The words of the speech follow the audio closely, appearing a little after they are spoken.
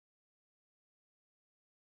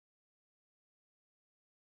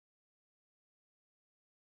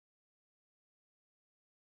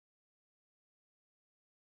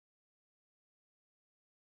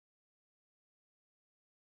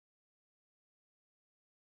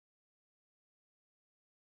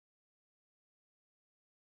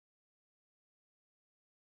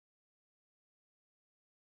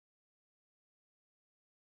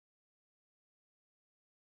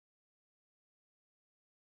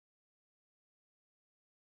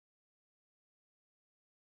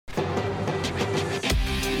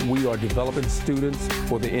we are developing students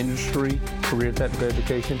for the industry, career technical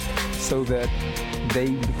education, so that they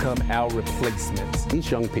become our replacements.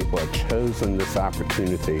 These young people have chosen this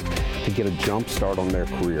opportunity to get a jump start on their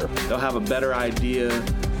career. They'll have a better idea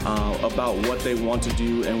about what they want to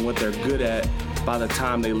do and what they're good at by the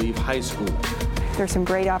time they leave high school. There's some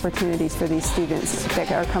great opportunities for these students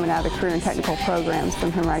that are coming out of the career and technical programs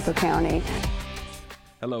from Henrico County.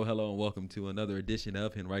 Hello, and welcome to another edition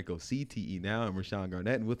of Henrico CTE Now. I'm Rashawn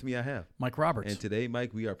Garnett, and with me I have Mike Roberts. And today,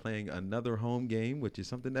 Mike, we are playing another home game, which is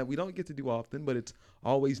something that we don't get to do often, but it's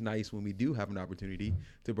always nice when we do have an opportunity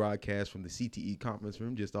to broadcast from the CTE conference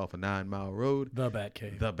room just off a 9 Mile Road. The Bat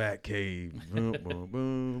Cave. The Bat Cave. Boom, boom,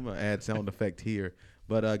 boom. I'll add sound effect here.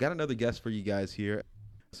 But got another guest for you guys here,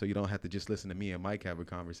 so you don't have to just listen to me and Mike have a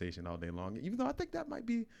conversation all day long. Even though I think that might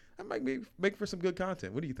make for some good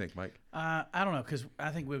content. What do you think, Mike? I don't know, because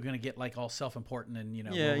I think we're going to get like all self-important and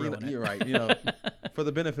Yeah, we'll ruin it. you're right. For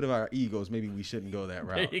the benefit of our egos, maybe we shouldn't go that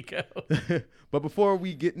route. There you go. But before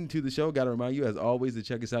we get into the show, got to remind you, as always, to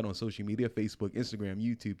check us out on social media: Facebook, Instagram,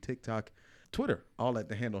 YouTube, TikTok, Twitter, all at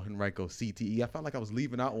the handle Henrico CTE. I felt like I was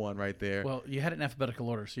leaving out one right there. Well, you had it in alphabetical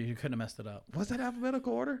order, so you couldn't have messed it up. Was that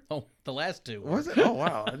alphabetical order? Oh, the last two. Was it? Oh,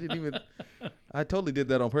 wow. I totally did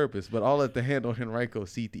that on purpose, but all at the handle Henrico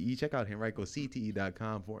CTE. Check out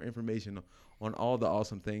henricocte.com for information on all the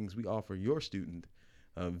awesome things we offer your student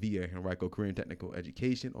via Henrico Career and Technical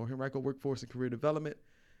Education or Henrico Workforce and Career Development.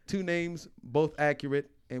 Two names, both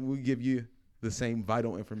accurate, and we give you the same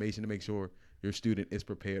vital information to make sure your student is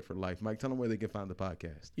prepared for life. Mike, tell them where they can find the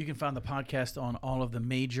podcast. You can find the podcast on all of the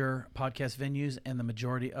major podcast venues and the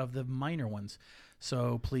majority of the minor ones.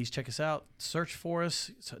 So please check us out. Search for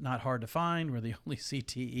us. It's not hard to find. We're the only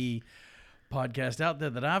CTE podcast out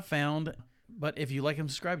there that I've found. But if you like and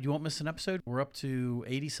subscribe, you won't miss an episode. We're up to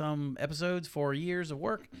 80-some episodes, 4 years of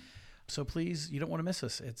work. So please, you don't want to miss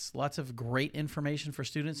us. It's lots of great information for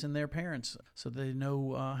students and their parents so they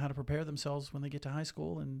know how to prepare themselves when they get to high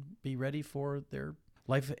school and be ready for their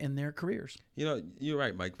life and their careers. You're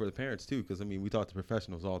right, Mike, for the parents too, because, we talk to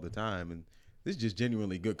professionals all the time, and this is just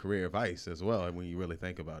genuinely good career advice as well when you really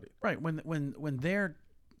think about it. Right. When their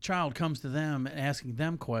child comes to them and asking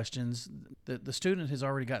them questions, the student has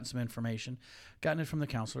already gotten some information, gotten it from the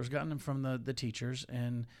counselors, gotten it from the teachers,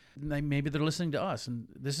 and maybe they're listening to us. And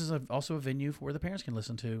this is also a venue where the parents can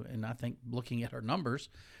listen to. And I think looking at our numbers,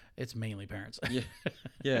 it's mainly parents. Yeah.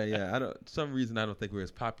 For some reason, I don't think we're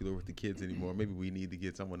as popular with the kids anymore. Maybe we need to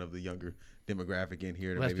get someone of the younger demographic in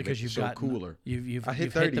here to maybe make the show cooler. You've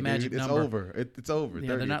hit 30, hit the magic number. It's over. It's over. Yeah,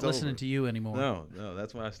 30, they're not listening to you anymore. No,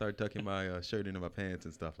 that's when I started tucking my shirt into my pants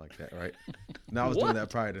and stuff like that. Right? Now I was doing that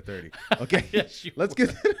prior to 30. Okay, Yes, let's get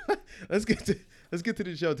to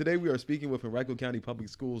the show. Today we are speaking with Henrico County Public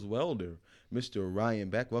Schools welder, Mr. Ryan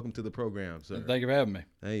Beck. Welcome to the program, sir. Thank you for having me.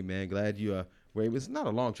 Hey, man, glad you it's not a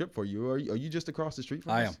long trip for you. Are you just across the street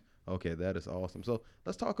from us? I am. Okay, that is awesome. So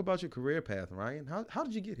let's talk about your career path, Ryan. How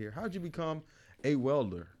did you get here? How did you become a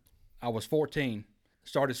welder? I was 14,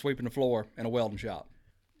 started sweeping the floor in a welding shop.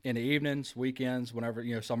 In the evenings, weekends,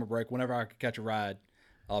 whenever, summer break, whenever I could catch a ride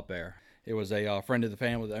up there. It was a friend of the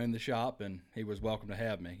family that owned the shop, and he was welcome to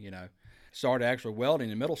have me, Started actually welding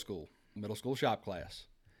in middle school shop class.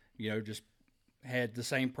 Just had the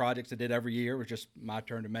same projects I did every year. It was just my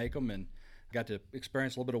turn to make them, and got to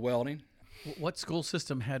experience a little bit of welding. What school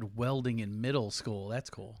system had welding in middle school? That's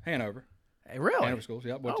cool. Hanover. Hey, really? Hanover schools,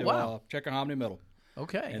 yeah. Went to Checker-Hominy Middle.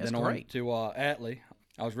 Okay, And that's then great. on to Atlee.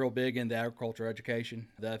 I was real big into agriculture education,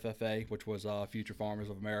 the FFA, which was Future Farmers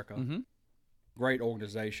of America. Mm-hmm. Great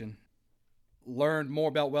organization. Learned more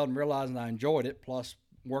about welding, realizing I enjoyed it, plus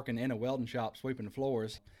working in a welding shop, sweeping the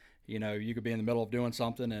floors. You could be in the middle of doing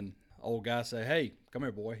something, and old guy say, "Hey, come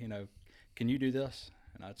here, boy, can you do this?"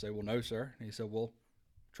 And I'd say, "Well, no, sir." And he said, "Well,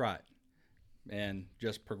 try it." And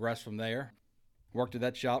just progressed from there. Worked at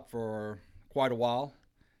that shop for quite a while,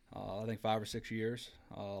 I think 5 or 6 years.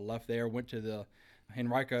 Left there, went to the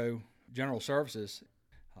Henrico General Services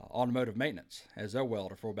automotive maintenance as their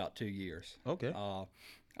welder for about 2 years. Okay.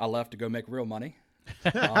 I left to go make real money.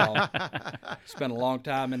 Spent a long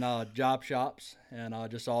time in job shops, and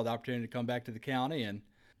just saw the opportunity to come back to the county, and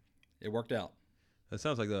it worked out. That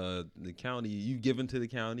sounds like the county, you've given to the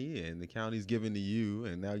county, and the county's given to you,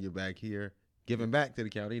 and now you're back here giving back to the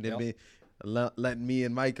county. Then letting me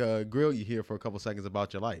and Mike grill you here for a couple seconds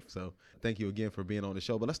about your life. So thank you again for being on the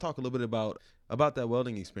show. But let's talk a little bit about that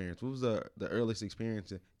welding experience. What was the earliest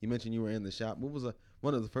experience? You mentioned you were in the shop. What was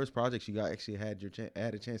one of the first projects you actually had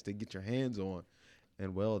a chance to get your hands on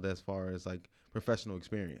and weld as far as like professional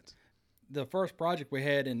experience? The first project we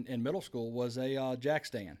had in middle school was a jack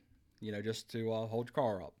stand, just to hold your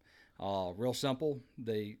car up. Real simple.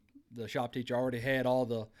 The shop teacher already had all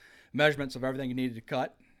the measurements of everything you needed to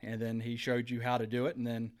cut, and then he showed you how to do it, and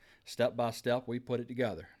then step by step we put it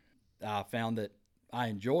together. I found that I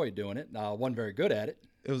enjoyed doing it. I wasn't very good at it.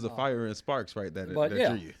 It was the fire and sparks, right? That But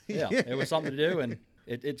drew you. yeah, it was something to do, and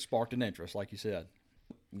it sparked an interest, like you said.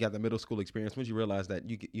 You got the middle school experience. Once you realized that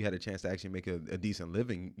you had a chance to actually make a decent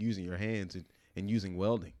living using your hands and using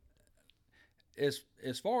welding.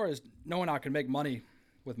 As far as knowing I could make money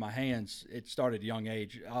with my hands, it started at a young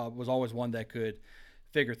age. I was always one that could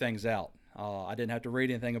figure things out. I didn't have to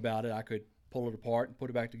read anything about it. I could pull it apart and put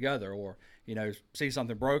it back together, or see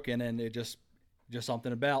something broken, and it just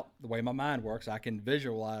something about the way my mind works. I can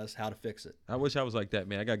visualize how to fix it. I wish I was like that,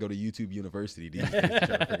 man. I got to go to YouTube University these days to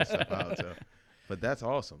try to figure stuff out. So. But that's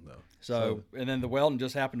awesome, though. So, and then the welding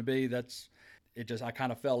just happened to be I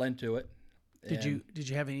kind of fell into it. Did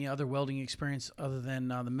you have any other welding experience other than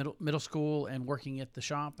the middle school and working at the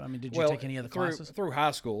shop? I mean, did you take any other classes? Through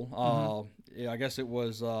high school, I guess it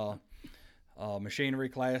was machinery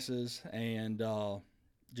classes and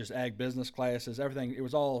just ag business classes. Everything, it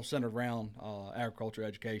was all centered around agriculture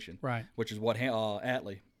education, right? Which is what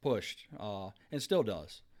Atlee pushed and still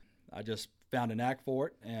does. I just found a knack for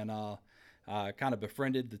it, and I kind of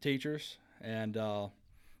befriended the teachers, and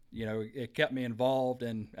it kept me involved,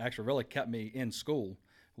 and actually really kept me in school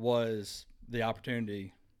was the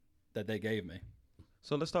opportunity that they gave me.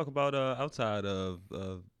 So let's talk about outside of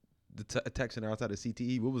the Tech Center, outside of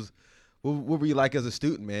CTE. What were you like as a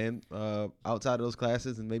student, man? Outside of those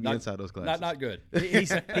classes and maybe inside those classes? Not good.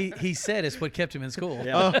 He said it's what kept him in school.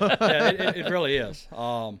 Yeah, it really is.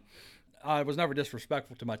 I was never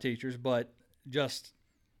disrespectful to my teachers, but just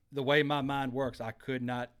the way my mind works, I could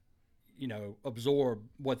not, absorb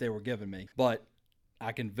what they were giving me. But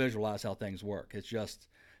I can visualize how things work. It's just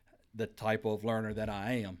the type of learner that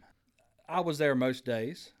I am. I was there most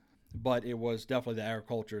days, but it was definitely the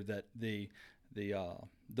agriculture that the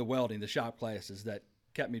welding, the shop classes that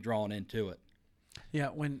kept me drawn into it. Yeah,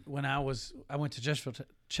 when I went to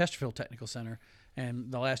Chesterfield Technical Center,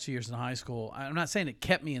 and the last 2 years in high school, I'm not saying it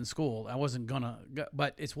kept me in school. I wasn't gonna,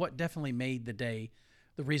 but it's what definitely made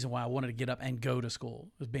the reason why I wanted to get up and go to school,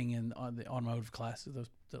 was being in the automotive classes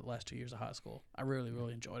the last 2 years of high school. I really,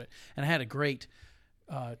 really enjoyed it, and I had a great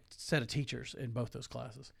set of teachers in both those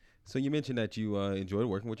classes. So you mentioned that you enjoyed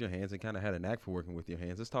working with your hands and kind of had a knack for working with your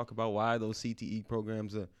hands. Let's talk about why those CTE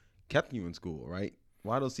programs kept you in school, right?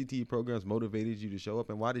 Why those CTE programs motivated you to show up,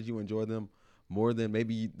 and why did you enjoy them more than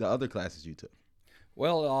maybe the other classes you took?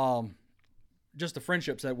 Well, just the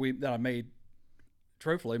friendships that I made.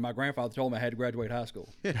 Truthfully, my grandfather told me I had to graduate high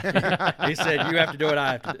school. He said, "You have to do it.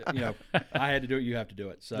 I have to. I had to do it. You have to do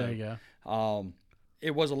it." So there you go.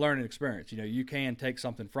 It was a learning experience. You can take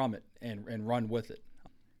something from it and run with it.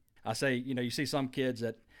 I say, you see some kids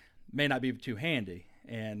that may not be too handy,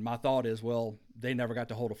 and my thought is, well, they never got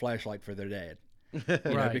to hold a flashlight for their dad,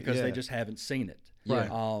 because they just haven't seen it.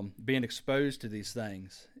 Right. Being exposed to these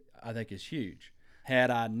things, I think, is huge. Had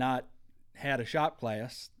I not had a shop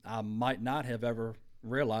class, I might not have ever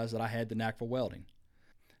realized that I had the knack for welding.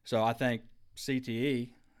 So I think CTE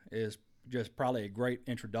is just probably a great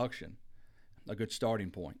introduction, a good starting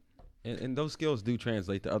point. And those skills do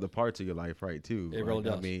translate to other parts of your life, right, too? It really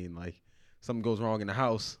does. I mean, like, something goes wrong in the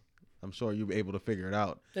house, I'm sure you'll be able to figure it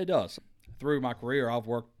out. It does. Through my career, I've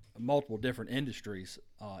worked multiple different industries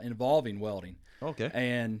involving welding. Okay.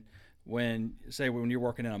 And when you're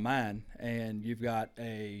working in a mine and you've got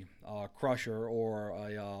a crusher or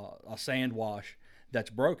a sand wash that's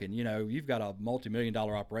broken, you've got a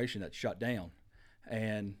multi-million-dollar operation that's shut down,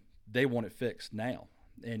 and they want it fixed now.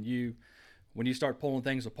 And when you start pulling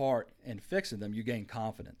things apart and fixing them, you gain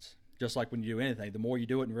confidence. Just like when you do anything, the more you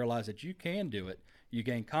do it and realize that you can do it, you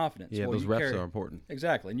gain confidence. Yeah, those reps are important.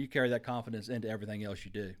 Exactly, and you carry that confidence into everything else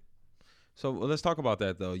you do. So let's talk about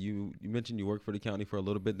that, though. You mentioned you worked for the county for a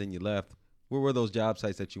little bit, then you left. Where were those job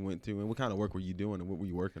sites that you went to, and what kind of work were you doing, and what were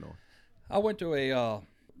you working on? I went to a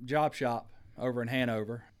job shop over in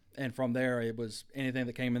Hanover, and from there it was anything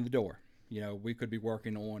that came in the door. We could be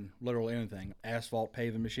working on literally anything: asphalt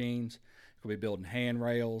paving machines, could be building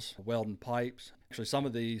handrails, welding pipes. Actually, some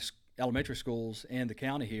of these elementary schools in the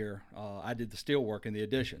county here, I did the steel work in the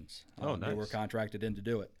additions. Oh, nice. They were contracted in to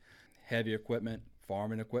do it. Heavy equipment,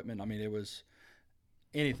 farming equipment. I mean, it was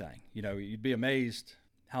anything. You'd be amazed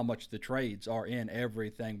how much the trades are in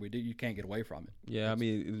everything we do. You can't get away from it. Yeah, I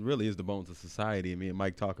mean, it really is the bones of society. Me and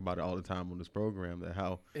Mike talk about it all the time on this program, that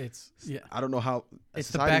how I don't know how it's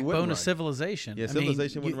the backbone of civilization. Yeah,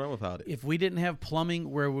 civilization wouldn't run without it. If we didn't have plumbing,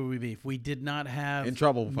 where would we be? If we did not have in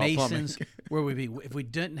trouble masons, where would we be? If we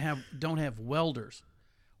don't have welders,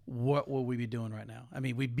 what will we be doing right now? I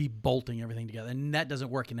mean, we'd be bolting everything together, and that doesn't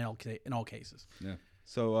work in all cases. Yeah.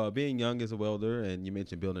 So being young as a welder, and you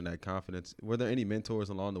mentioned building that confidence, were there any mentors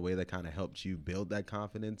along the way that kind of helped you build that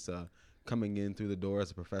confidence coming in through the door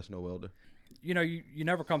as a professional welder? You know, you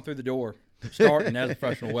never come through the door starting as a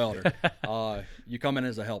professional welder. You come in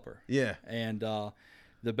as a helper. Yeah. And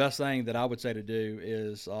the best thing that I would say to do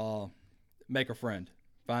is make a friend.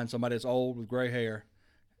 Find somebody that's old with gray hair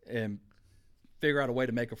and figure out a way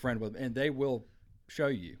to make a friend with them. And they will show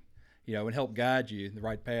you, and help guide you in the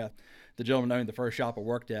right path. The gentleman owned the first shop I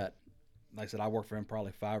worked at. Like I said, I worked for him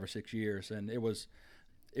probably 5 or 6 years, and it was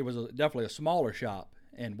definitely a smaller shop.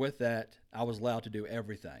 And with that, I was allowed to do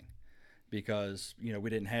everything because, we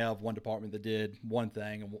didn't have one department that did one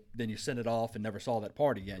thing, and then you sent it off and never saw that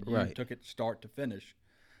part again. You Right. took it start to finish,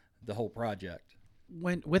 the whole project.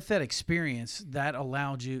 With that experience, that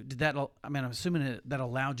allowed you, I'm assuming that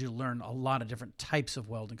allowed you to learn a lot of different types of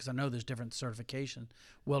welding, because I know there's different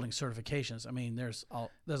welding certifications. I mean, there's a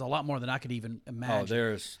lot more than I could even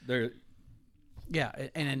imagine. Yeah,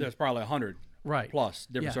 and there's probably 100 right plus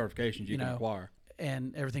different Yeah. certifications you can acquire.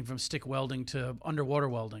 And everything from stick welding to underwater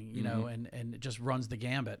welding, and it just runs the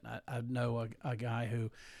gambit. I know a guy who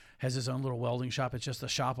has his own little welding shop. It's just a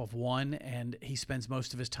shop of one, and he spends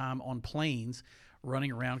most of his time on planes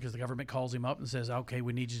running around because the government calls him up and says, okay,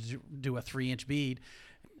 we need you to do a 3-inch bead.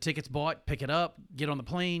 Tickets bought, pick it up, get on the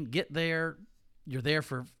plane, get there. You're there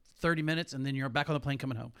for 30 minutes, and then you're back on the plane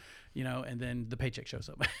coming home, and then the paycheck shows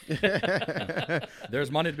up.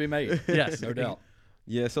 There's money to be made. Yes. No doubt.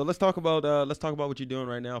 Yeah, so let's talk about what you're doing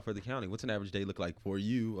right now for the county. What's an average day look like for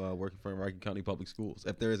you working for Henrico County Public Schools,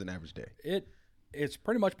 if there is an average day? It's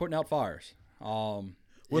pretty much putting out fires.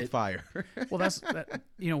 With fire. Well,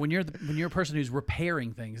 when you're a person who's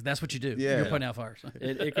repairing things, that's what you do. Yeah. You're putting out fires.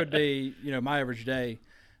 It could be, my average day,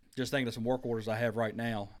 just thinking of some work orders I have right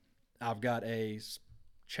now. I've got a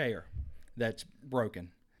chair that's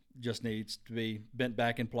broken, just needs to be bent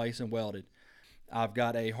back in place and welded. I've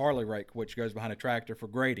got a Harley rake, which goes behind a tractor for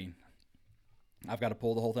grading. I've got to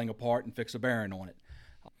pull the whole thing apart and fix a bearing on it.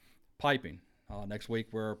 Piping. Next week,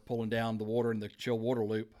 we're pulling down the water in the chill water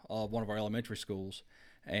loop of one of our elementary schools.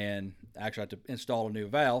 And actually, I have to install a new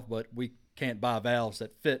valve, but we can't buy valves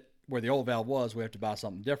that fit where the old valve was. We have to buy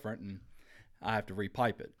something different, and I have to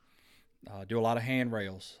repipe it. Do a lot of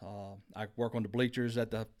handrails. I work on the bleachers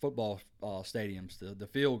at the football stadiums, the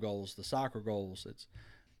field goals, the soccer goals.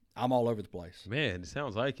 I'm all over the place. Man, it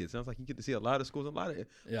sounds like it. Sounds like you get to see a lot of schools, a lot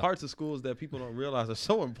of parts of schools that people don't realize are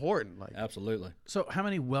so important. Absolutely. So how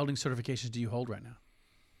many welding certifications do you hold right now?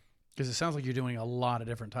 Because it sounds like you're doing a lot of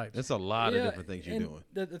different types. It's a lot of different things you're doing.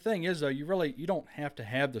 The thing is, though, you don't have to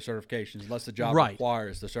have the certifications unless the job Right.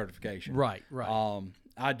 requires the certification. Right.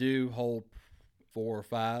 I do hold 4 or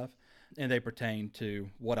 5, and they pertain to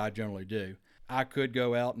what I generally do. I could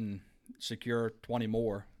go out and secure 20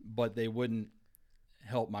 more, but they wouldn't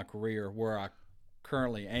help my career where I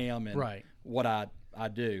currently am and what I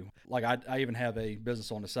do. Like I even have a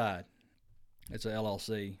business on the side. It's a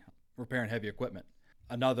LLC, repairing heavy equipment.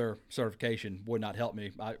 Another certification would not help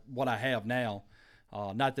me. What I have now,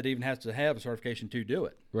 not that it even has to have a certification to do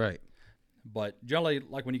it. Right. But generally,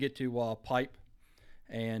 like when you get to pipe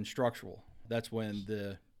and structural, that's when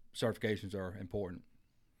the certifications are important.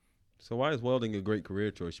 So why is welding a great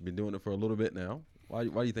career choice? You've been doing it for a little bit now. Why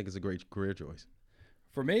do you think it's a great career choice?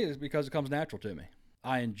 For me, it's because it comes natural to me.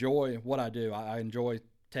 I enjoy what I do. I enjoy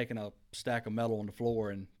taking a stack of metal on the floor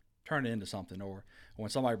and turning it into something. Or when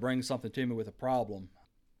somebody brings something to me with a problem,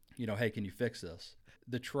 hey, can you fix this?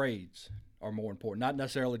 The trades are more important, not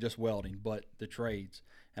necessarily just welding, but the trades.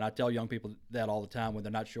 And I tell young people that all the time when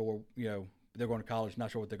they're not sure, they're going to college,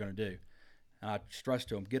 not sure what they're going to do. And I stress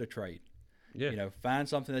to them, get a trade. Yeah. Find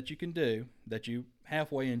something that you can do that you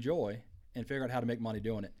halfway enjoy and figure out how to make money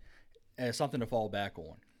doing it as something to fall back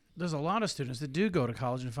on. There's a lot of students that do go to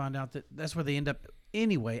college and find out that that's where they end up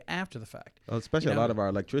anyway after the fact. Especially a lot of our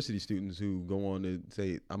electricity students who go on to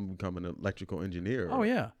say, I'm becoming an electrical engineer. Oh,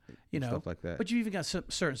 yeah. Stuff like that. But you even got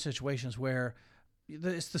certain situations where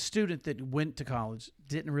it's the student that went to college,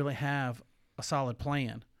 didn't really have a solid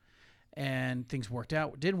plan, and things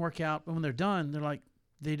didn't work out. But when they're done, they're like,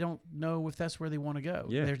 they don't know if that's where they want to go.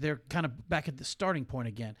 Yeah. They're kind of back at the starting point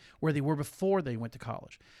again, where they were before they went to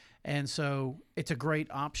college. And so it's a great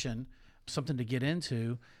option, something to get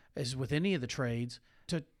into, is with any of the trades,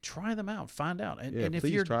 to try them out, find out. And if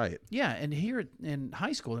please try it. Yeah, and here in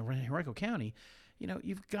high school in Henrico County,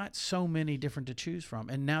 you've got so many different to choose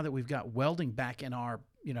from. And now that we've got welding back in our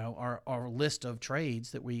list of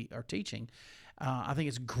trades that we are teaching, I think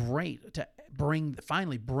it's great to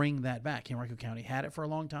finally bring that back. Henrico County had it for a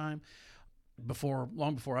long time.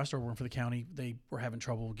 long before I started working for the county, they were having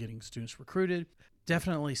trouble getting students recruited.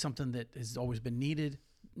 Definitely something that has always been needed.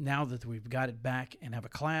 Now that we've got it back and have a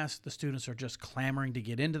class, the students are just clamoring to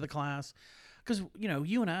get into the class. Because,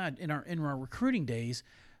 you and I, in our recruiting days,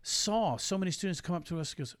 saw so many students come up to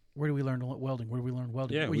us because, where do we learn welding? Where do we learn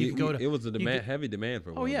welding? Yeah, it was a heavy demand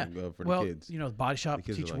for welding for the kids. The body shop The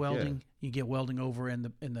kids teach are like, welding. You get welding over in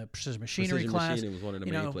the precision machinery Precision class. machining was one of the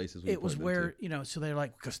main places we it was put them where, to. so they're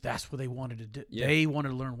like, because that's what they wanted to do. Yeah. They wanted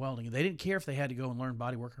to learn welding. They didn't care if they had to go and learn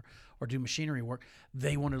body work or do machinery work.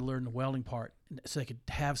 They wanted to learn the welding part so they could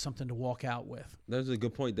have something to walk out with. That's a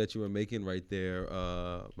good point that you were making right there,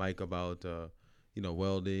 Mike, about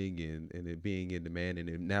welding and it being in demand and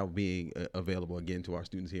it now being available again to our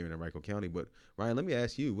students here in Henrico County. But Ryan, let me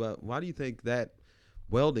ask you, why do you think that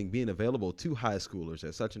welding being available to high schoolers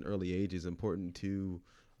at such an early age is important to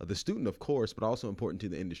the student, of course, but also important to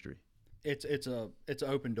the industry? It's an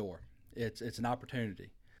open door. It's an opportunity.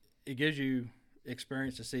 It gives you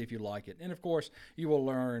experience to see if you like it, and of course, you'll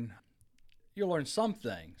learn some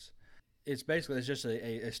things. It's just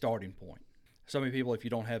a starting point. So many people, if you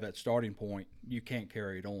don't have that starting point, you can't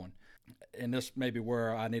carry it on. And this may be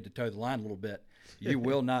where I need to toe the line a little bit. You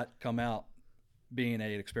will not come out being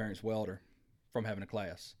an experienced welder from having a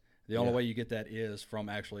class. The only way you get that is from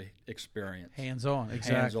actually experience. Hands-on,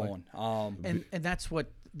 exactly. Hands-on. And that's what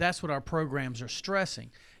our programs are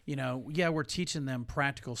stressing. We're teaching them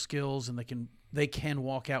practical skills, and they can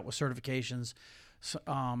walk out with certifications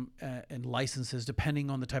and licenses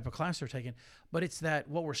depending on the type of class they're taking. But it's that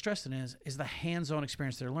what we're stressing is the hands-on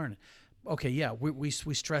experience they're learning. Okay, yeah, we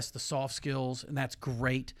stress the soft skills, and that's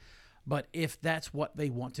great. But if that's what they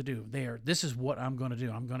want to do, this is what I'm going to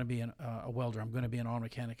do. I'm going to be a welder. I'm going to be an auto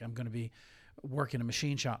mechanic. I'm going to be working a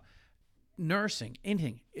machine shop. Nursing,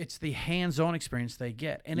 anything. It's the hands-on experience they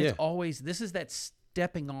get. And it's always, this is that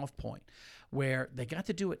stepping off point where they got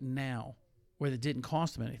to do it now, where it didn't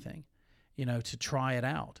cost them anything, to try it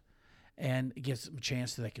out. And it gives them a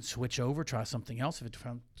chance that they can switch over, try something else if it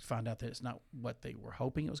find out that it's not what they were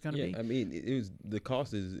hoping it was going to be. I mean, the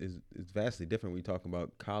cost is vastly different when you talk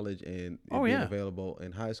about college and it being available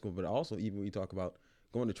in high school, but also even when you talk about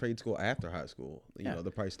going to trade school after high school,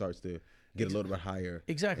 the price starts to get a little bit higher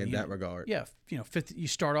in that regard. Yeah, you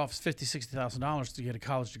start off $50,000-$60,000 to get a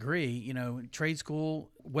college degree. Trade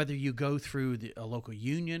school, whether you go through a local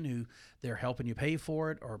union who they're helping you pay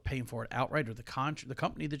for it, or paying for it outright, or the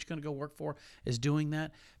company that you're going to go work for is doing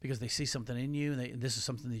that because they see something in you and this is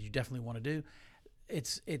something that you definitely want to do.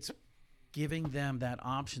 It's giving them that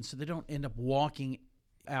option so they don't end up walking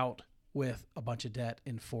out with a bunch of debt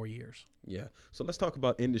in 4 years. Yeah. So let's talk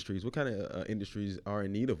about industries. What kind of industries are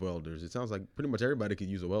in need of welders? It sounds like pretty much everybody could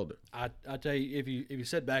use a welder. I tell you, if you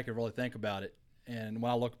sit back and really think about it, and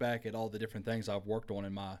when I look back at all the different things I've worked on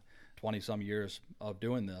in my 20-some years of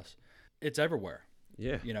doing this, it's everywhere.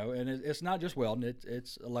 Yeah. And it's not just welding.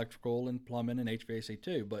 It's electrical and plumbing and HVAC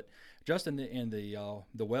too. But just in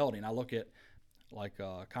the welding, I look at like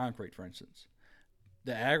concrete, for instance.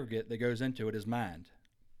 The aggregate that goes into it is mined.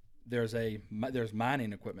 There's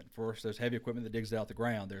mining equipment first. There's heavy equipment that digs it out the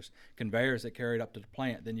ground. There's conveyors that carry it up to the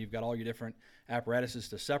plant. Then you've got all your different apparatuses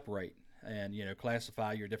to separate and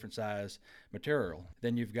classify your different size material.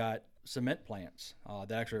 Then you've got cement plants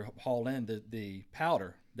that actually haul in the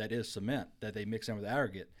powder that is cement that they mix in with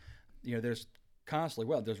aggregate. There's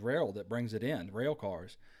constantly there's rail that brings it in, rail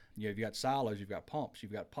cars. You've got silos, you've got pumps,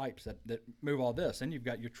 you've got pipes that move all this. Then you've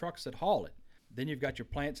got your trucks that haul it. Then you've got your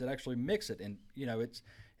plants that actually mix it, and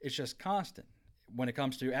it's just constant when it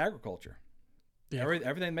comes to agriculture. Yeah.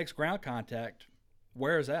 Everything that makes ground contact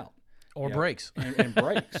wears out. Or breaks. And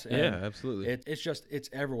breaks. And yeah, absolutely. It's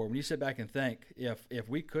everywhere. When you sit back and think, if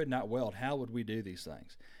we could not weld, how would we do these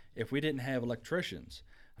things? If we didn't have electricians,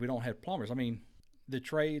 if we don't have plumbers, the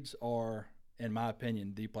trades are, in my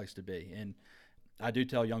opinion, the place to be. And I do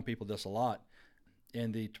tell young people this a lot.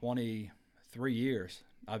 In the 23 years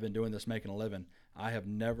I've been doing this, making a living, I have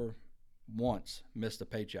never once missed a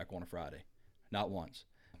paycheck on a Friday. Not once.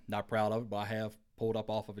 Not proud of it, but I have pulled up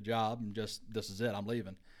off of a job and just, this is it, I'm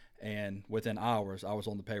leaving. And within hours, I was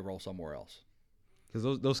on the payroll somewhere else.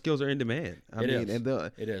 Because those skills are in demand. It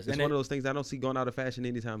is. It's one of those things I don't see going out of fashion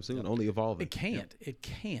anytime soon, only evolving. It can't. It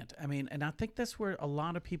can't. And I think that's where a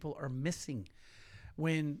lot of people are missing.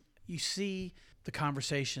 When you see the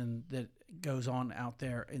conversation that goes on out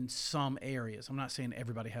there in some areas, I'm not saying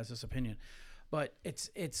everybody has this opinion, but it's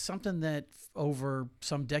something that over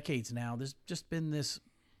some decades now, there's just been this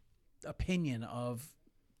opinion of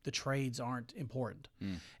the trades aren't important.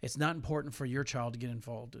 It's not important for your child to get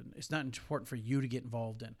involved in. It's not important for you to get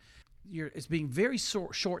involved in. It's being very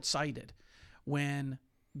short-sighted when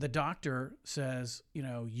the doctor says,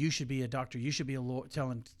 you should be a doctor. You should be a lawyer,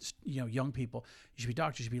 telling, young people, you should be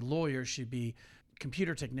doctors, you should be lawyers, should be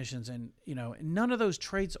computer technicians. And, none of those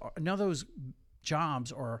none of those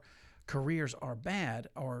jobs or careers are bad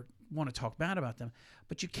or want to talk bad about them.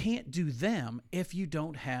 But you can't do them if you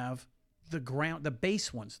don't have the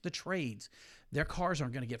base ones, the trades. Their cars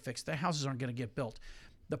aren't going to get fixed. Their houses aren't going to get built.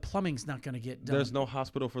 The plumbing's not going to get done. There's no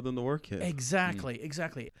hospital for them to work in.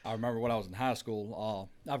 Exactly. I remember when I was in high school,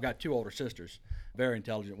 I've got 2 older sisters, very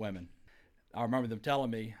intelligent women. I remember them telling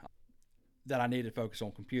me that I needed to focus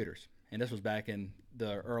on computers. And this was back in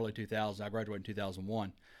the early 2000s. I graduated in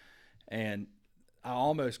 2001. And I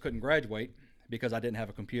almost couldn't graduate because I didn't have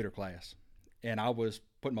a computer class. And I was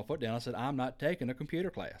putting my foot down. I said, I'm not taking a computer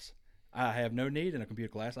class. I have no need in a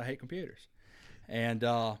computer class. I hate computers. And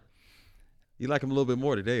you like him a little bit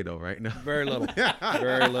more today, though, right? No. Very little.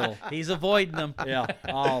 Very little. He's avoiding them. Yeah.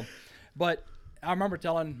 But I remember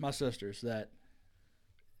telling my sisters that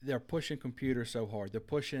they're pushing computers so hard. They're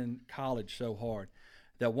pushing college so hard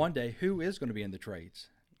that one day, who is going to be in the trades?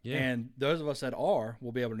 Yeah. And those of us that are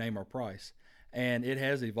will be able to name our price. And it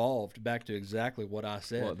has evolved back to exactly what I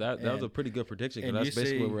said. Well, that was a pretty good prediction, because that's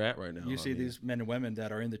basically where we're at right now. You see these men and women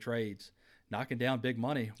that are in the trades knocking down big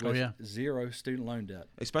money with zero student loan debt.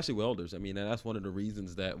 Especially welders. I mean, and that's one of the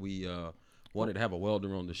reasons that we wanted to have a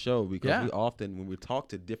welder on the show, because we often, when we talk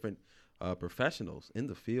to different professionals in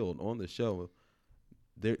the field on the show,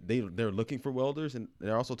 they're looking for welders, and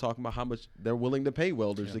they're also talking about how much they're willing to pay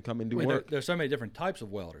welders to come and do work. There's so many different types of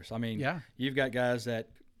welders. I mean, you've got guys that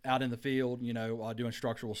out in the field, doing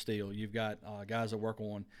structural steel. You've got guys that work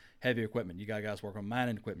on heavy equipment. You got guys working on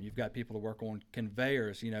mining equipment. You've got people that work on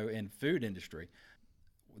conveyors, in food industry.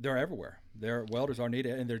 They're everywhere. Welders are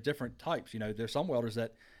needed, and they're different types. There's some welders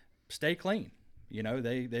that stay clean.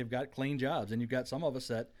 They've got clean jobs, and you've got some of us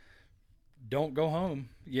that don't go home,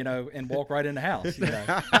 and walk right in the house.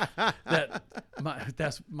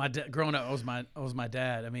 That's my dad. Growing up, it was my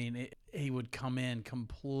dad. I mean, he would come in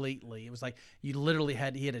completely. It was like he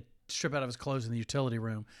had to strip out of his clothes in the utility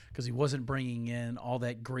room because he wasn't bringing in all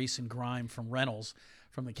that grease and grime from rentals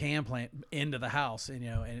from the can plant into the house.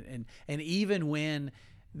 And even when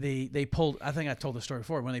they pulled, I think I told the story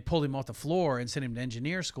before, when they pulled him off the floor and sent him to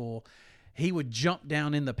engineer school, he would jump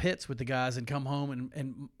down in the pits with the guys and come home,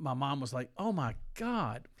 and my mom was like, "Oh my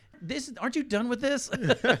God, aren't you done with this?"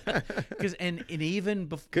 Because and even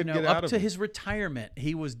before, up to his retirement,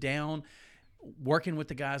 he was down working with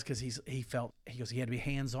the guys because he had to be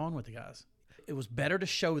hands on with the guys. It was better to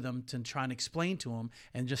show them than try and explain to them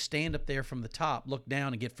and just stand up there from the top, look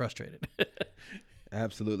down, and get frustrated.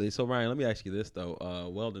 Absolutely. So Ryan, let me ask you this though.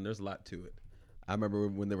 Welding, there's a lot to it. I remember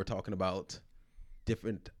when they were talking about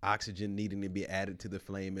different oxygen needing to be added to the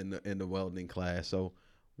flame in the welding class. So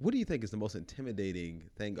what do you think is the most intimidating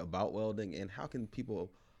thing about welding, and how can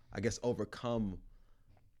people, I guess, overcome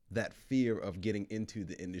that fear of getting into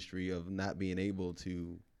the industry, of not being able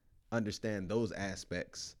to understand those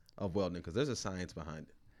aspects of welding? Because there's a science behind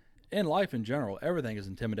it. In life in general, everything is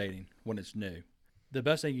intimidating when it's new. The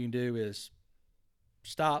best thing you can do is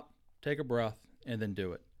stop, take a breath, and then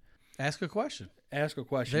do it. Ask a question.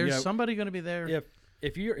 There's somebody going to be there.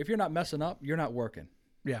 If you're not messing up, you're not working.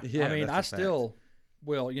 Yeah. I mean, I still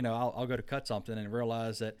will. I'll go to cut something and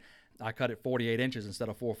realize that I cut it 48 inches instead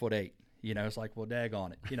of 4'8". It's like, well,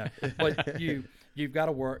 daggone it. But you've got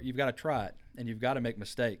to work. You've got to try it, and you've got to make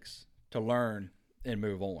mistakes to learn and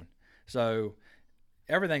move on. So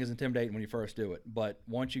everything is intimidating when you first do it, but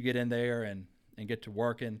once you get in there and get to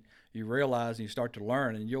working, you realize and you start to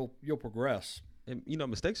learn, and you'll progress. And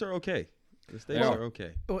mistakes are okay. Mistakes are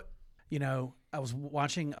okay. I was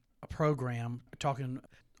watching a program talking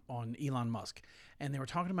on Elon Musk, and they were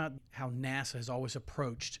talking about how NASA has always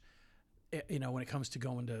approached, when it comes to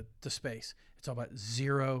going to space, it's all about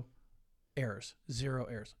zero errors.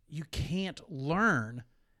 You can't learn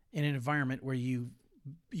in an environment where you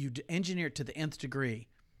engineer it to the nth degree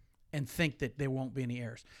and think that there won't be any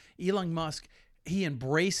errors. Elon Musk, he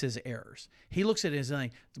embraces errors. He looks at it as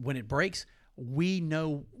when it breaks, we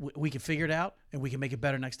know we can figure it out and we can make it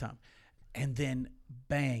better next time. And then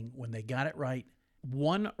bang, when they got it right,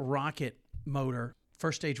 one rocket motor,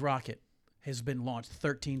 first stage rocket, has been launched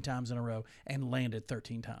 13 times in a row and landed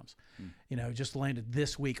 13 times. Just landed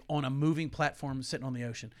this week on a moving platform sitting on the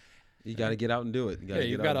ocean. You got to get out and do it. You got to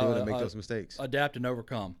get out and do it and make those mistakes. Adapt and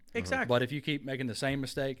overcome. Exactly. But if you keep making the same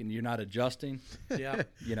mistake and you're not adjusting,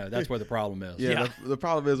 that's where the problem is. Yeah. The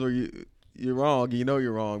problem is where you're wrong.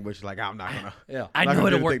 You're wrong, but you're like, I'm not gonna. Yeah. I know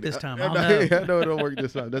it'll work this time. I know it'll work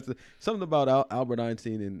this time. That's something about Albert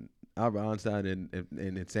Einstein and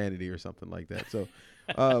insanity or something like that. So,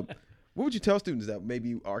 What would you tell students that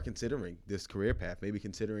maybe are considering this career path, maybe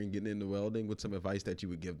considering getting into welding? What's some advice that you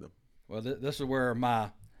would give them? Well, this is where my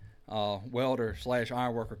welder /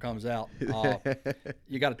 iron worker comes out.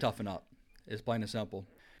 You got to toughen up. It's plain and simple.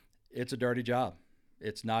 It's a dirty job.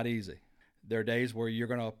 It's not easy. There are days where you're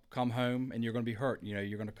going to come home and you're going to be hurt. You know,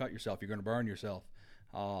 you're going to cut yourself. You're going to burn yourself.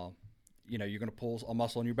 You know, you're going to pull a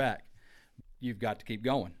muscle in your back. You've got to keep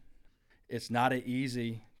going. It's not an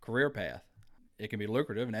easy career path. It can be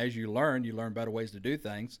lucrative, and as you learn better ways to do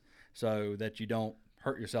things so that you don't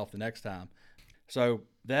hurt yourself the next time. So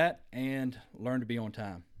that, and learn to be on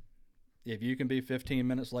time. If you can be 15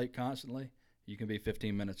 minutes late constantly, you can be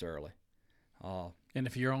 15 minutes early. And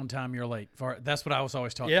if you're on time, you're late. That's what I was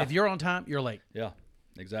always taught. Yeah. If you're on time, you're late. Yeah,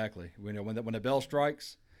 exactly. When the bell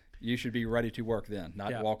strikes, you should be ready to work then,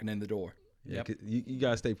 not walking in the door. Yeah, Yep. you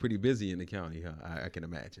guys stay pretty busy in the county, huh? I can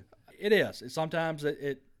imagine. It is. Sometimes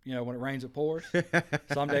it you know, when it rains, it pours.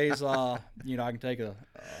 Some days, you know,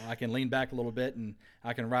 I can lean back a little bit and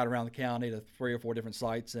I can ride around the county to 3 or 4 different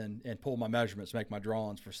sites and pull my measurements, make my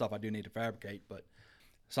drawings for stuff I do need to fabricate. But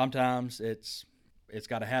sometimes it's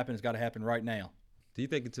got to happen. It's got to happen right now. Do you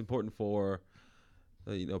think it's important for,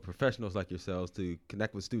 you know, professionals like yourselves to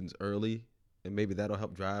connect with students early, and maybe that'll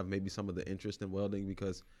help drive maybe some of the interest in welding?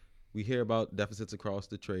 Because we hear about deficits across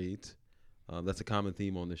the trades. That's a common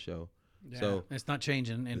theme on the show. Yeah. So it's not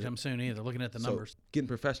changing anytime soon either. Looking at the numbers. So getting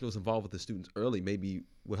professionals involved with the students early maybe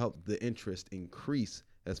will help the interest increase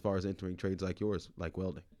as far as entering trades like yours, like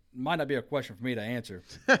welding. Might not be a question for me to answer.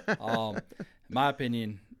 My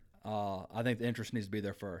opinion, I think the interest needs to be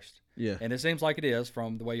there first. Yeah. And it seems like it is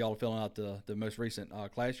from the way y'all are filling out the most recent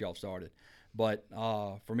class y'all started. But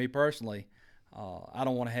for me personally, I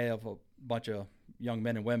don't want to have a bunch of young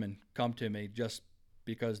men and women come to me just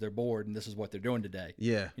because they're bored and this is what they're doing today.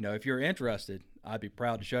 Yeah. You know, if you're interested, I'd be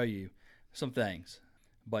proud to show you some things.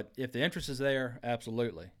 But if the interest is there,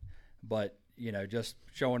 absolutely. But, you know, just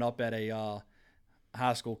showing up at a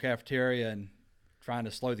high school cafeteria and trying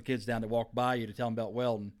to slow the kids down that walk by you to tell them about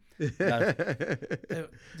welding. It's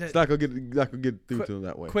not gonna get through to them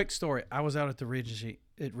that way. Quick story. I was out at the Regency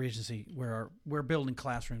where we're building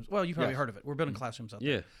classrooms. Well, you've probably heard of it. We're building classrooms out there.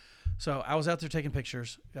 Yeah. So I was out there taking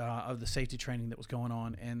pictures of the safety training that was going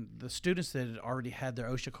on, and the students that had already had their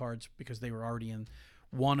OSHA cards because they were already in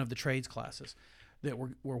one of the trades classes that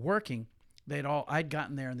were working. I'd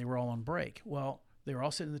gotten there and they were all on break. Well, they were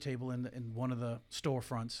all sitting at the table in one of the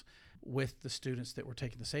storefronts with the students that were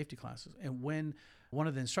taking the safety classes. And when one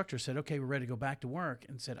of the instructors said, "Okay, we're ready to go back to work,"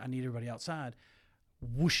 and said, "I need everybody outside,"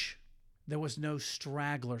 whoosh, there was no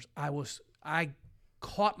stragglers. I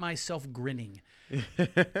caught myself grinning.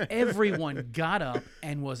 Everyone got up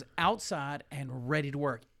and was outside and ready to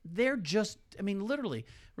work. They're just, I mean, literally,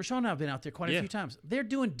 Rashawn and I have been out there quite a few times. They're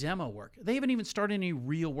doing demo work. They haven't even started any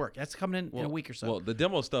real work. That's coming in a week or so. Well, the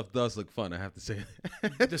demo stuff does look fun, I have to say.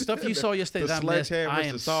 The stuff you saw yesterday The that I missed, I sledgehammers,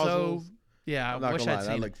 am the so, sawzalls. yeah, I'm I not wish gonna I'd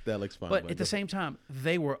lie, seen it. that looks fun. But at the same time,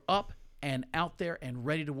 they were up and out there and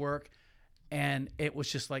ready to work. And it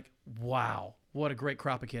was just like, wow, what a great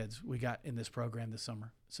crop of kids we got in this program this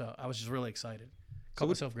summer. So I was just really excited. Caught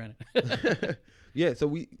myself granted. Yeah,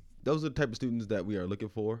 so those are the type of students that we are looking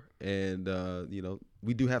for. And, you know,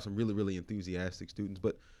 we do have some really, really enthusiastic students.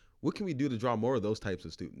 But what can we do to draw more of those types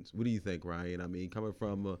of students? What do you think, Ryan? I mean, coming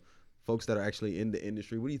from folks that are actually in the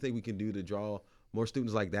industry, what do you think we can do to draw more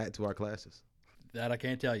students like that to our classes? That I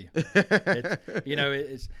can't tell you. You know,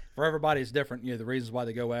 it's for everybody. It's different. You know, the reasons why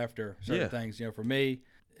they go after certain things. You know, for me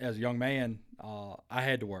as a young man, I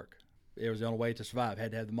had to work. It was the only way to survive.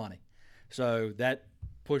 Had to have the money. So that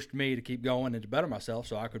pushed me to keep going and to better myself,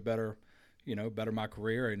 so I could better my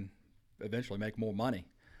career and eventually make more money.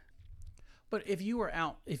 But if you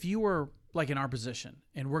were like in our position,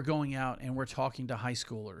 and we're going out and we're talking to high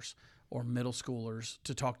schoolers or middle schoolers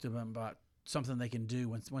to talk to them about something they can do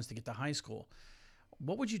once they get to high school,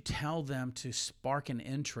 what would you tell them to spark an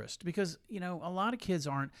interest? Because, you know, a lot of kids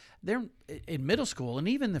they're in middle school and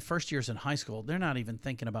even the first years in high school, they're not even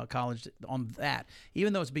thinking about college on that.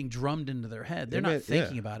 Even though it's being drummed into their head, they're not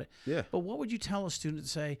thinking about it. Yeah. But what would you tell a student to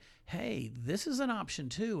say, hey, this is an option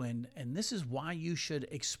too, and this is why you should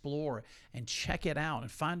explore and check it out and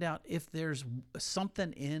find out if there's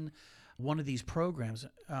something in one of these programs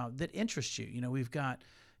that interests you. You know, we've got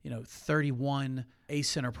 31 ACE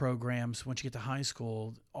Center programs once you get to high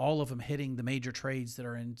school, all of them hitting the major trades that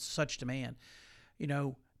are in such demand. You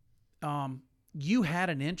know, you had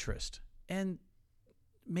an interest, and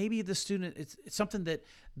maybe the student, it's something that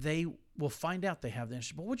they will find out they have the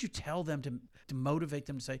interest. But what would you tell them to motivate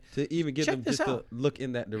them to say, to even get check them this just out. to look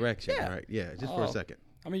in that direction, Yeah. right? Yeah, just for a second.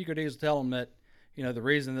 I mean, you could easily tell them that, You know, the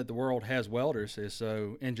reason that the world has welders is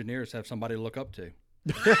so engineers have somebody to look up to.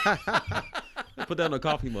 Put that on a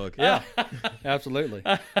coffee mug. Yeah, absolutely.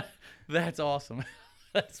 That's awesome.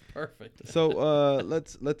 That's perfect. So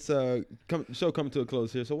let's come to a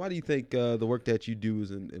close here. So why do you think the work that you do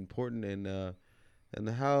is important, and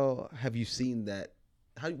how have you seen that?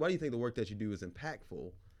 Why do you think the work that you do is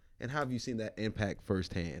impactful, and how have you seen that impact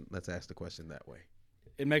firsthand? Let's ask the question that way.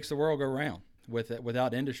 It makes the world go round.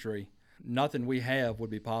 Without industry, nothing we have would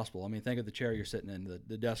be possible. I mean, think of the chair you're sitting in,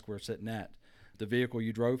 the desk we're sitting at, the vehicle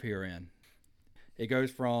you drove here in. It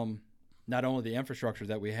goes from not only the infrastructure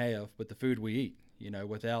that we have, but the food we eat. You know,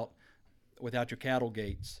 without your cattle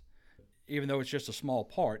gates, even though it's just a small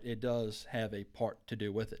part, it does have a part to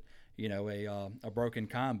do with it. You know, a broken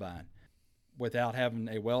combine. Without having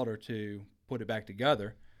a welder to put it back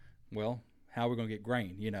together, well, how are we going to get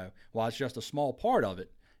grain? You know, while it's just a small part of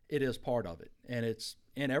it, it is part of it, and it's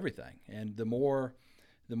in everything. And the more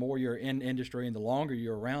you're in industry and the longer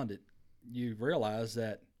you're around it, you realize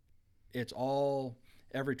that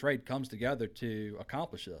every trade comes together to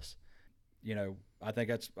accomplish this. You know, I think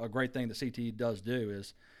that's a great thing that CTE does do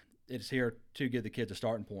is it's here to give the kids a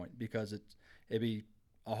starting point, because it'd be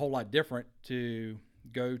a whole lot different to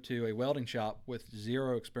go to a welding shop with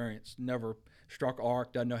zero experience, never struck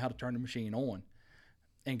arc, doesn't know how to turn the machine on,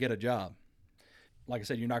 and get a job. Like I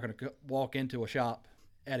said, you're not going to walk into a shop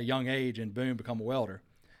at a young age and boom, become a welder.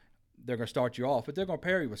 They're going to start you off, but they're going to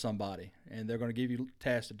pair you with somebody, and they're going to give you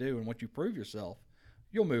tasks to do, and once you prove yourself,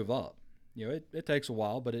 you'll move up. You know, it takes a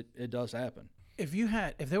while, but it does happen. If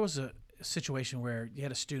there was a situation where you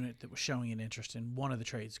had a student that was showing an interest in one of the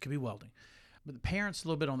trades, it could be welding, but the parents a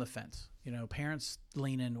little bit on the fence. You know, parents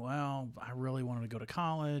leaning, well, I really want to go to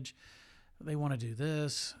college. They want to do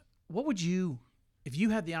this. What would you, if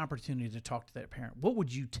you had the opportunity to talk to that parent, what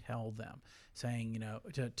would you tell them, saying, you know,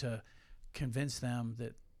 to convince them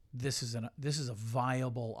that this is a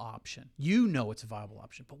viable option? You know it's a viable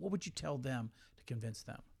option, but what would you tell them to convince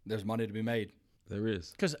them? There's money to be made. There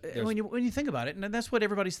is. Because when you think about it, and that's what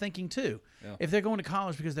everybody's thinking too. Yeah. If they're going to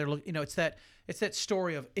college because they're looking, you know, it's that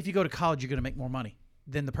story of if you go to college, you're going to make more money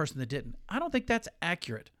than the person that didn't. I don't think that's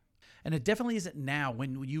accurate, and it definitely isn't now.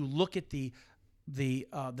 When you look at the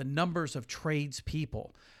numbers of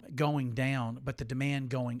tradespeople going down, but the demand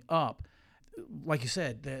going up, like you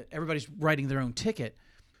said, that everybody's writing their own ticket.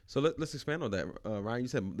 So let's expand on that, Ryan. You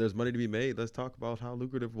said there's money to be made. Let's talk about how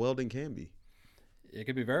lucrative welding can be. It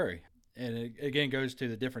could be very. And it again goes to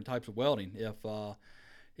the different types of welding.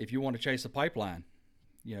 If you want to chase a pipeline,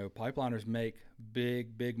 you know, pipeliners make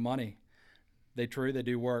big money. They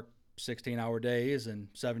do work 16-hour days and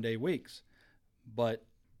 7-day weeks. But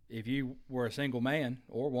if you were a single man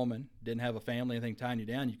or woman, didn't have a family, anything tying you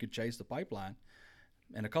down, you could chase the pipeline.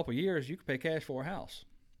 In a couple of years, you could pay cash for a house.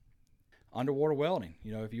 Underwater welding,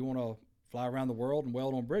 you know, if you want to fly around the world and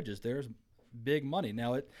weld on bridges, there's big money.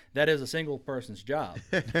 Now that is a single person's job.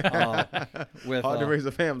 Hard to raise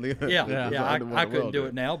a family. I couldn't do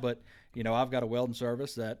it now, but you know, I've got a welding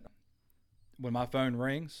service that when my phone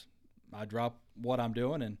rings, I drop what I'm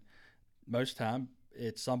doing, and most of the time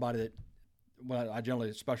it's somebody that, well, I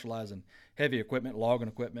generally specialize in heavy equipment, logging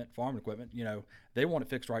equipment, farming equipment. You know, they want it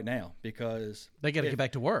fixed right now because they got to get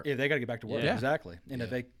back to work. Yeah, they got to get back to work. Yeah. Exactly. And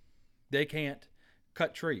if they can't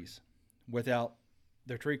cut trees without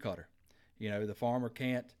their tree cutter. You know, the farmer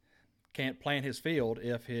can't plant his field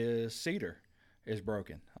if his cedar is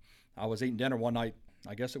broken. I was eating dinner one night,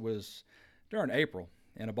 I guess it was during April,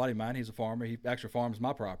 and a buddy of mine, he's a farmer. He actually farms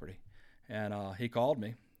my property. And he called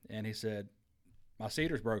me, and he said, my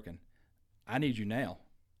cedar's broken. I need you now.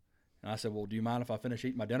 And I said, well, do you mind if I finish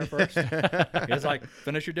eating my dinner first? He's like,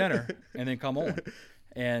 finish your dinner and then come on.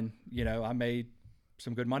 And, you know, I made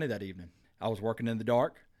some good money that evening. I was working in the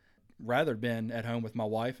dark, rather been at home with my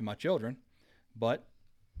wife and my children. But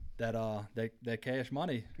that cash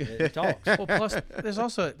money, it talks. Well, plus there's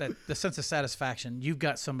also the sense of satisfaction. You've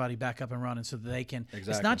got somebody back up and running so that they can.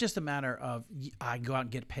 Exactly. It's not just a matter of I go out and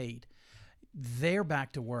get paid. They're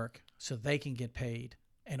back to work so they can get paid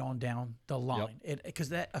and on down the line. Because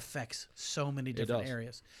that affects so many different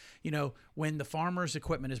areas. You know, when the farmer's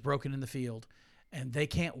equipment is broken in the field and they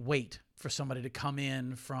can't wait for somebody to come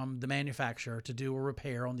in from the manufacturer to do a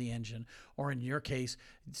repair on the engine, or in your case,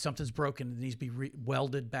 something's broken and needs to be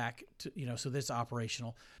welded back to, you know, so that's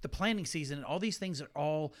operational. The planting season and all these things are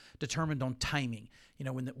all determined on timing. You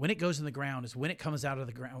know, when it goes in the ground is when it comes out of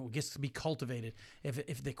the ground, it gets to be cultivated.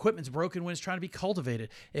 If the equipment's broken when it's trying to be cultivated,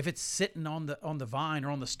 if it's sitting on the vine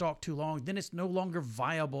or on the stalk too long, then it's no longer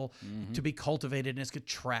viable to be cultivated, and it's good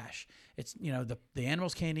trash. It's, you know, the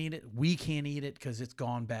animals can't eat it, we can't eat it because it's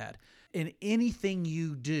gone bad. In anything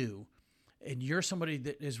you do, and you're somebody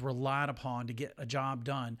that is relied upon to get a job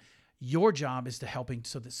done, your job is to helping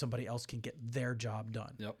so that somebody else can get their job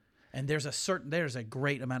done. Yep. And there's a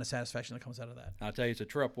great amount of satisfaction that comes out of that. I'll tell you, it's a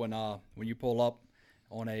trip when you pull up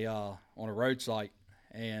on a road site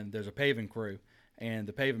and there's a paving crew and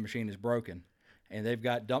the paving machine is broken and they've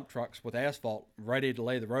got dump trucks with asphalt ready to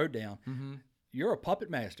lay the road down. Mm-hmm. You're a puppet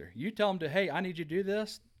master. You tell them hey, I need you to do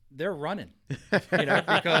this. They're running,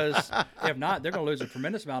 because if not, they're going to lose a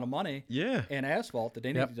tremendous amount of money in asphalt that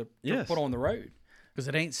they need to put on the road. Because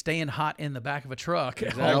it ain't staying hot in the back of a truck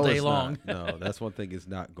No, all day it's long. not. No, that's one thing it's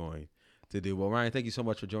not going to do. Well, Ryan, thank you so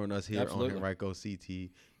much for joining us here on Henrico CTE.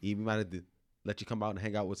 We might have to let you come out and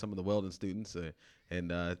hang out with some of the welding students and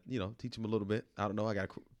teach them a little bit. I don't know. I got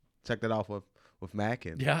to check that off with Mac,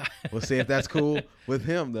 and we'll see if that's cool with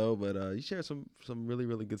him, though. But you shared some really,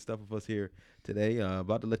 really good stuff with us here today.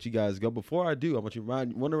 About to let you guys go. Before I do, I want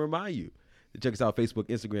to remind you to check us out: Facebook,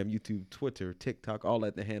 Instagram, YouTube, Twitter, TikTok, all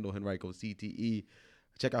at the handle Henrico CTE.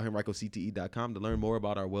 Check out henricocte.com to learn more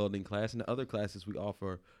about our welding class and the other classes we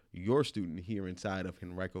offer your student here inside of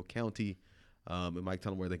Henrico County. And Mike,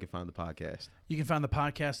 tell them where they can find the podcast. You can find the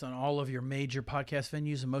podcast on all of your major podcast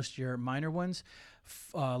venues and most of your minor ones.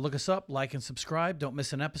 Look us up, like and subscribe. Don't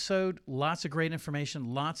miss an episode. Lots of great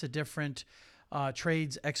information, lots of different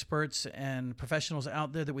trades experts and professionals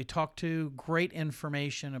out there that we talk to. Great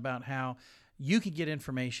information about how you can get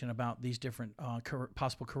information about these different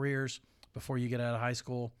possible careers before you get out of high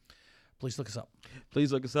school. Please look us up.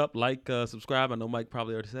 Please look us up, like, subscribe. I know Mike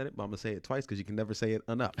probably already said it, but I'm going to say it twice because you can never say it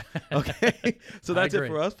enough. Okay? So that's it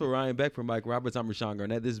for us. For Ryan Beck, for Mike Roberts, I'm Rashawn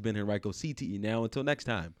Garnett. This has been Henrico CTE Now. Until next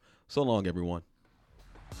time, so long, everyone.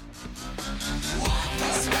 Walk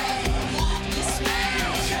this way, walk this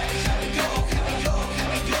way.